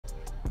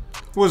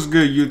What's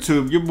good,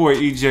 YouTube? Your boy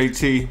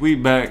EJT. We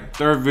back.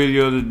 Third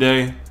video of the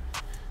day.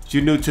 If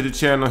you're new to the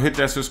channel, hit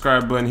that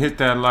subscribe button, hit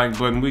that like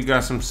button. We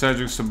got some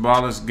Cedrick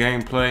Ceballos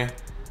gameplay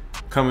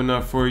coming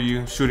up for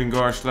you. Shooting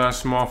guard /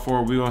 small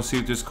forward. We're gonna see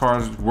if this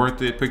car is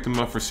worth it. Picked him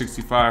up for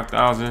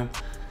 65,000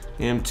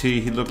 MT.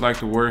 He looked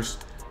like the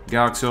worst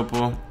Galaxy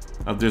Opal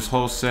of this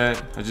whole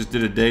set. I just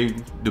did a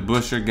Dave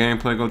DeBuscher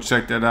gameplay. Go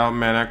check that out,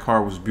 man. That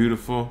car was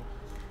beautiful.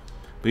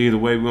 But either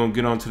way, we're going to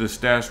get on to the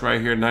stats right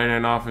here.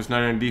 99 offense,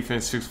 99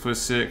 defense,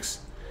 6'6".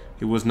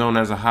 He was known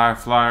as a high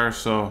flyer,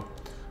 so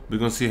we're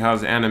going to see how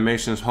his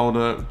animations hold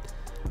up.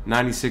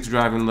 96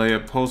 driving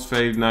layup, post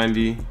fade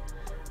 90,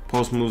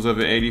 post moves of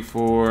an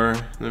 84.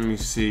 Let me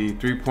see,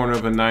 three-pointer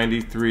of a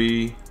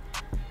 93,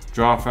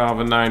 draw foul of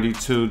a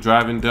 92,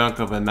 driving dunk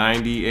of a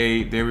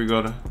 98. There we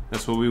go.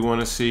 That's what we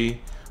want to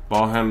see.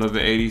 Ball handle of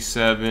an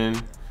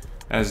 87.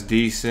 That's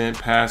decent.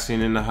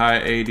 Passing in the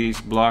high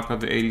 80s. Block of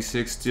the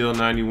 86. Steal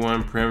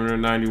 91. Perimeter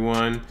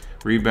 91.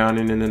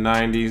 Rebounding in the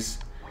 90s.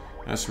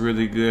 That's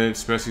really good,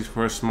 especially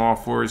for a small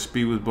forward.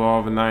 Speed with ball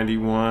of a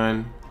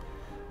 91.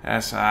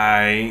 That's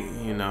high.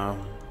 You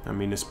know, I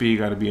mean, the speed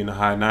got to be in the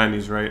high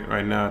 90s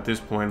right now at this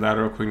point.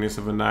 Lateral quickness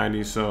of a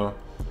 90. So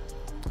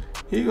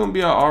he's gonna be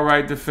an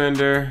all-right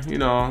defender. You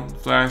know,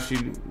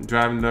 flashy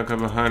driving dunk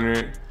of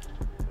 100.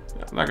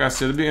 Like I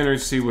said, it'll be interesting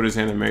to see what his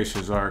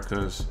animations are,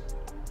 because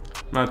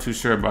I'm not too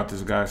sure about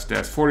this guy's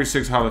stats.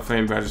 46 Hall of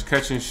Fame badges.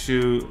 Catch and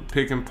shoot,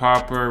 pick and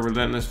popper,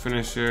 relentless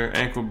finisher,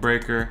 ankle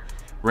breaker,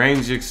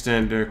 range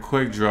extender,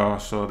 quick draw.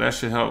 So that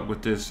should help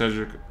with this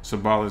Cedrick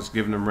Ceballos,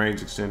 giving him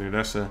range extender.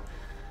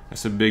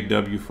 That's a big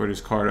W for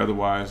this card.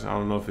 Otherwise, I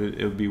don't know if it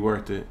would be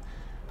worth it.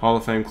 Hall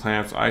of Fame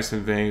clamps, ice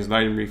and veins,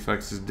 lightning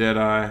reflexes, dead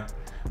eye,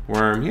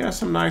 worm. He has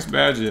some nice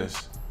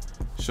badges.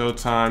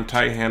 Showtime,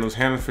 tight handles,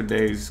 handles for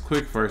days,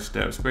 quick first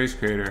step, space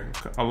creator,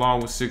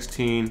 along with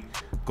 16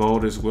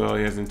 gold as well.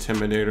 He has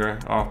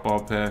intimidator, off ball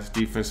pass,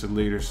 defensive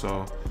leader.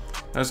 So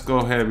let's go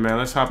ahead, man.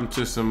 Let's hop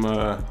into some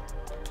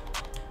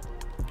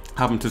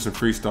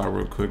freestyle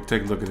real quick.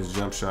 Take a look at his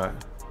jump shot.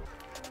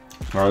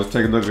 All right, let's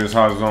take a look at his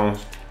hot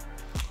zones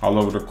all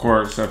over the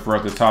court, except for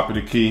at the top of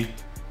the key.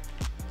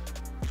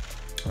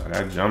 Oh,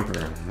 that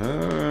jumper.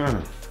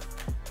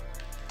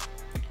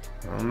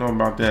 I don't know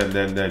about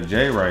that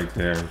J right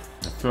there.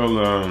 I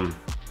feel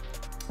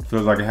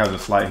feels like it has a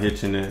slight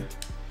hitch in it.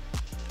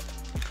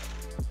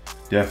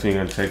 Definitely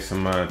gonna take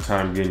some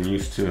time getting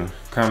used to.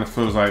 Kind of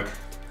feels like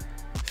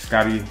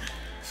Scottie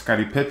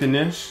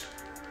Pippen-ish.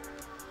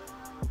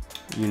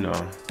 You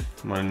know,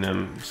 one of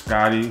them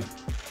Scottie.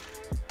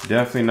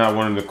 Definitely not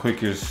one of the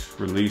quickest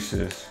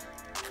releases.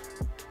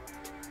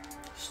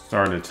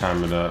 Starting to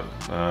time it up.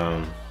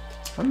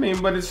 I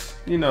mean, but it's,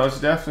 you know, it's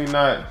definitely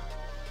not.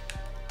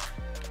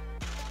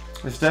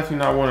 It's definitely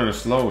not one of the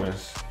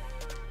slowest.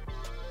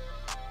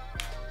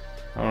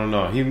 I don't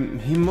know. He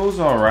moves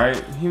all right.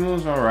 He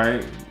moves all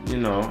right. You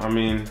know, I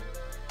mean,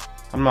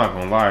 I'm not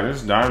gonna lie.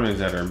 There's diamonds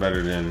that are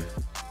better than a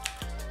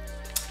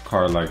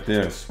card like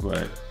this,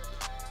 but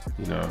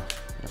you know,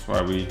 that's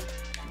why we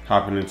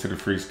hopping into the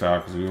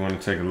freestyle, because we want to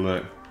take a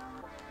look,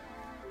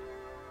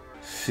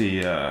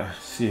 see how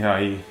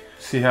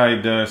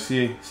he does,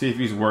 see if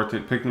he's worth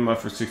it. Picked him up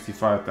for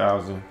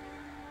 65,000.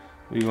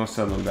 We gonna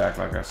sell him back,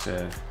 like I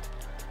said.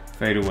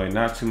 Fade away,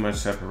 not too much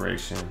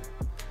separation.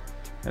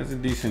 That's a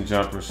decent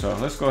jumper, so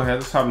let's go ahead.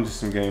 Let's hop into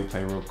some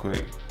gameplay real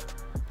quick.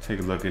 Take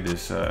a look at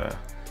this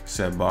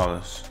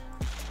Ceballos.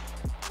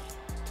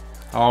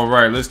 All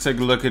right, let's take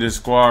a look at his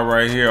squad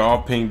right here.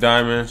 All pink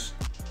diamonds.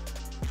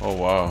 Oh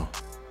wow.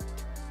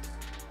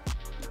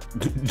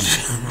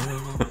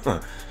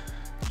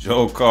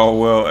 Joe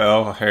Caldwell,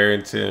 L.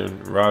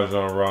 Harrington,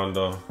 Rajon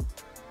Rondo.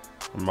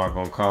 I'm not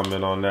gonna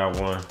comment on that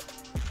one.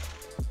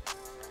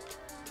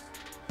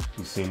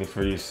 You've seen it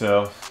for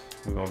yourself.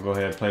 We're gonna go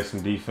ahead and play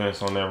some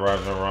defense on that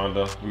Rajon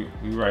Rondo.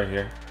 We right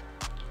here.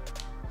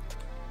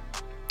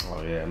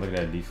 Oh yeah, look at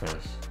that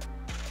defense.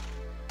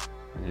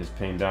 Just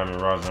pink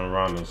diamond Rajon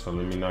Rondo, so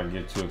let me not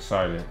get too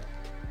excited.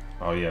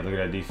 Oh yeah, look at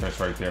that defense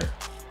right there.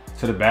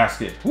 To the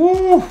basket.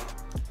 Woo!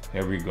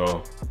 Here we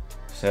go.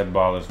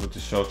 Ceballos with the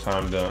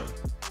Showtime dunk.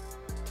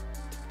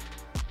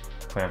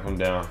 Clamp him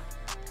down.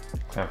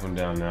 Clamp him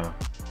down now.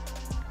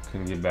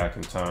 Couldn't get back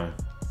in time.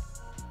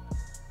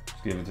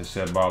 Let's give it to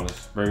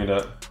Ceballos. Bring it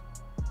up.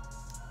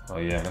 Oh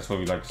yeah, that's what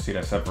we like to see,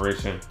 that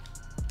separation.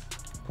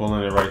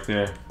 Pulling it right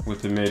there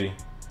with the midi.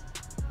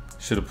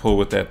 Should have pulled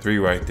with that 3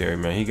 right there,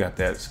 man. He got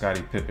that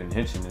Scottie Pippen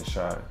hitch in his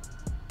shot.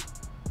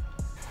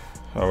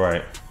 All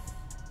right,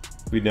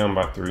 we down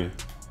by 3.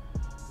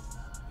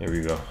 Here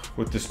we go,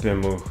 with the spin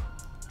move.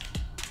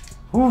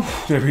 Whew,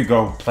 there we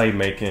go,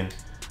 playmaking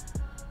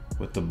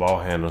with the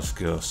ball handle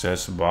skill.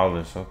 Cedrick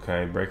Ceballos,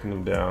 okay, breaking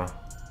them down.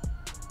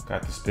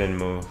 Got the spin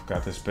move,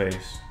 got the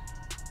space.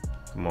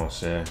 Come on,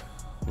 Ced.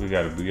 We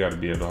gotta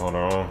be able to hold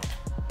our own.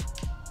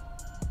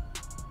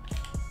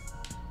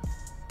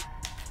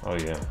 Oh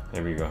yeah,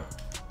 there we go.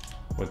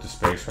 With the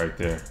space right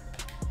there.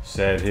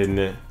 Ced hitting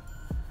it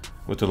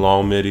with the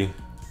long midi.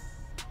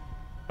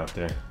 Out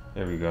there.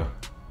 There we go.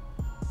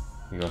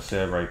 You go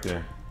Ced right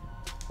there.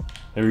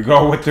 Here we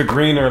go with the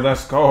greener.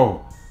 Let's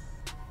go.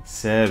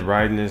 Said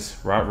right in his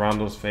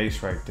Rondo's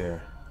face right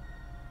there.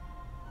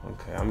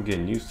 Okay, I'm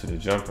getting used to the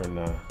jumper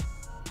now.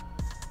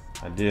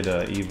 I did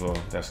Evo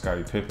that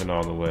Scottie Pippen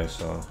all the way,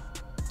 so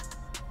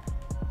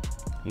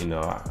you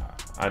know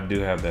I do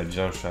have that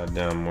jump shot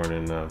down more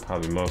than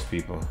probably most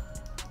people.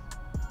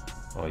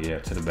 Oh yeah,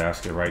 to the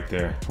basket right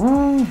there.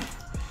 Woo!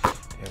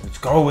 Yeah, let's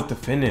go with the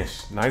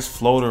finish. Nice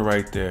floater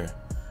right there.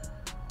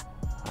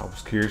 I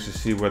was curious to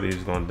see whether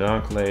he's gonna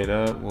dunk, lay it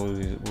up. What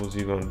was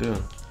he gonna do?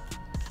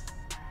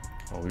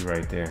 Oh, we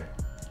right there.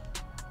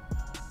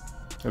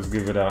 Let's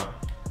give it out.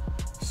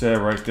 Said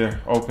right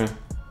there, open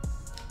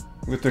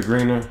with the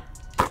greener.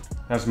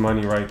 That's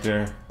money right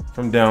there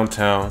from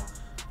downtown.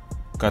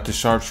 Got the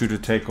sharpshooter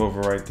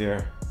takeover right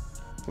there.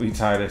 We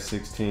tied at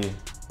 16.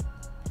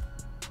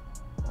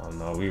 Oh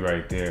no, we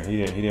right there.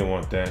 He didn't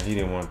want that. He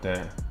didn't want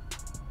that.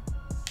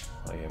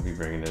 Oh yeah, we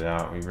bringing it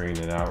out. We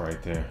bringing it out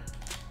right there.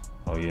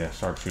 Oh yeah,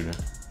 sharpshooter.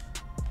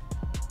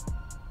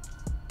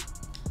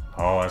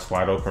 Oh, that's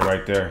wide open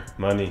right there.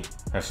 Money.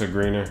 That's a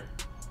greener.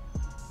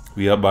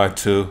 We up by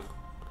 2.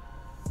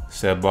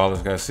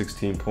 Ceballos got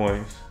 16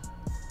 points.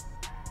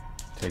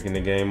 Taking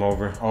the game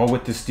over. Oh,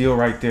 with the steal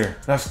right there.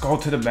 Let's go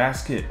to the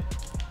basket.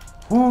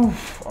 Woo.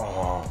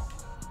 Oh,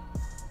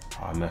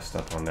 I messed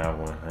up on that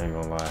one. I ain't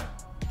gonna lie.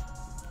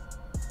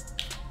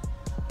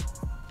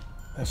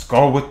 Let's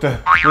go with the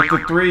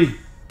 3.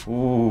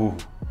 Ooh.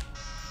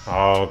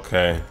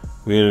 Okay.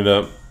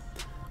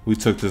 We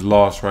took this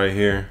loss right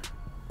here.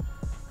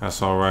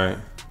 That's all right.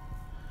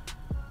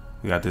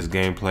 We got this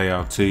gameplay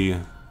out to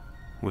you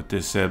with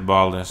this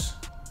Ceballos.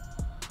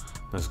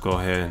 Let's go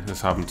ahead.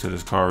 Let's hop into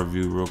this car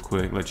review real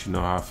quick. Let you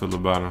know how I feel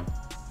about him.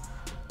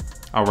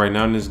 All right,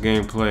 now in this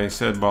gameplay,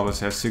 Ceballos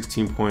has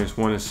 16 points,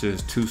 1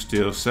 assist, 2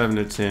 steals, 7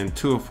 of 10,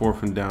 2 of 4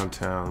 from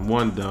downtown,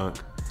 1 dunk.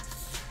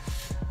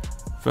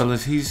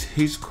 Fellas,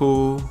 he's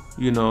cool.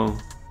 You know,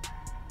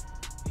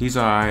 he's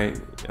all right.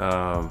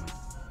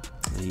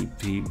 He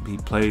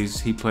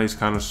plays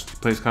kind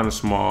of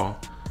small.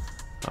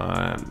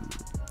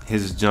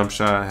 His jump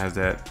shot has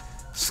that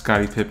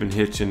Scottie Pippen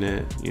hitch in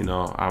it. You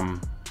know,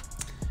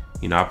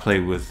 I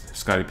played with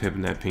Scottie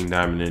Pippen at Pink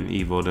Diamond and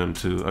Evo'd him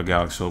to a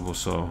Galaxy Opal,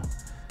 so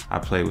I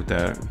play with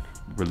that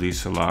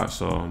release a lot.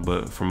 So,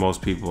 but for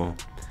most people,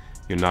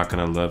 you're not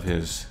gonna love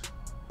his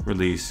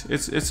release.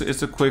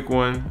 It's a quick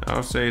one. I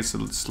would say it's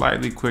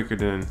slightly quicker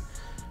than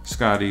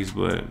Scottie's,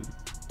 but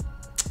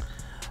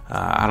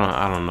I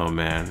don't know,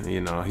 man.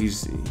 You know,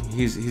 he's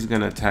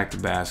gonna attack the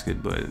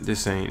basket, but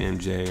this ain't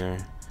MJ or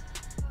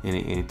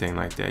anything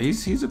like that.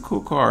 He's a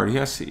cool card. He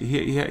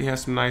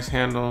has some nice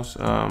handles,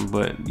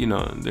 but you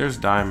know, there's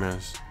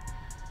diamonds,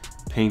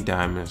 pink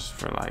diamonds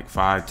for like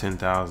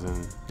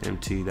 5,000-10,000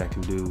 MT that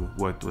can do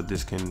what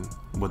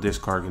this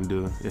card can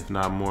do, if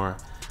not more.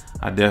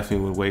 I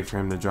definitely would wait for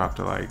him to drop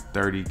to like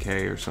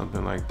 30K or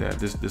something like that.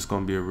 This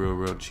gonna be a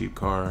real cheap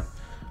card,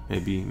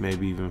 maybe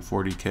even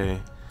 40K.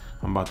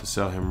 I'm about to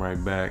sell him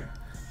right back.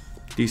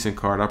 Decent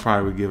card. I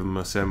probably would give him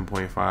a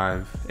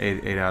 7.5,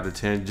 8 out of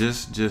 10.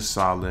 Just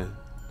solid.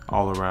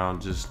 All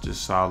around, just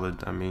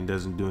solid. I mean,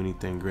 doesn't do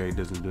anything great,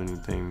 doesn't do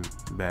anything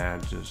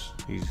bad.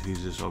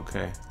 He's just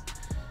okay.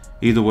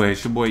 Either way,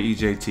 it's your boy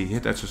EJT.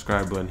 Hit that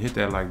subscribe button, hit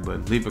that like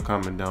button, leave a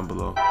comment down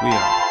below. We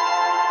out.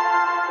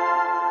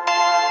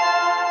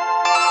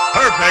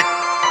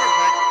 Perfect.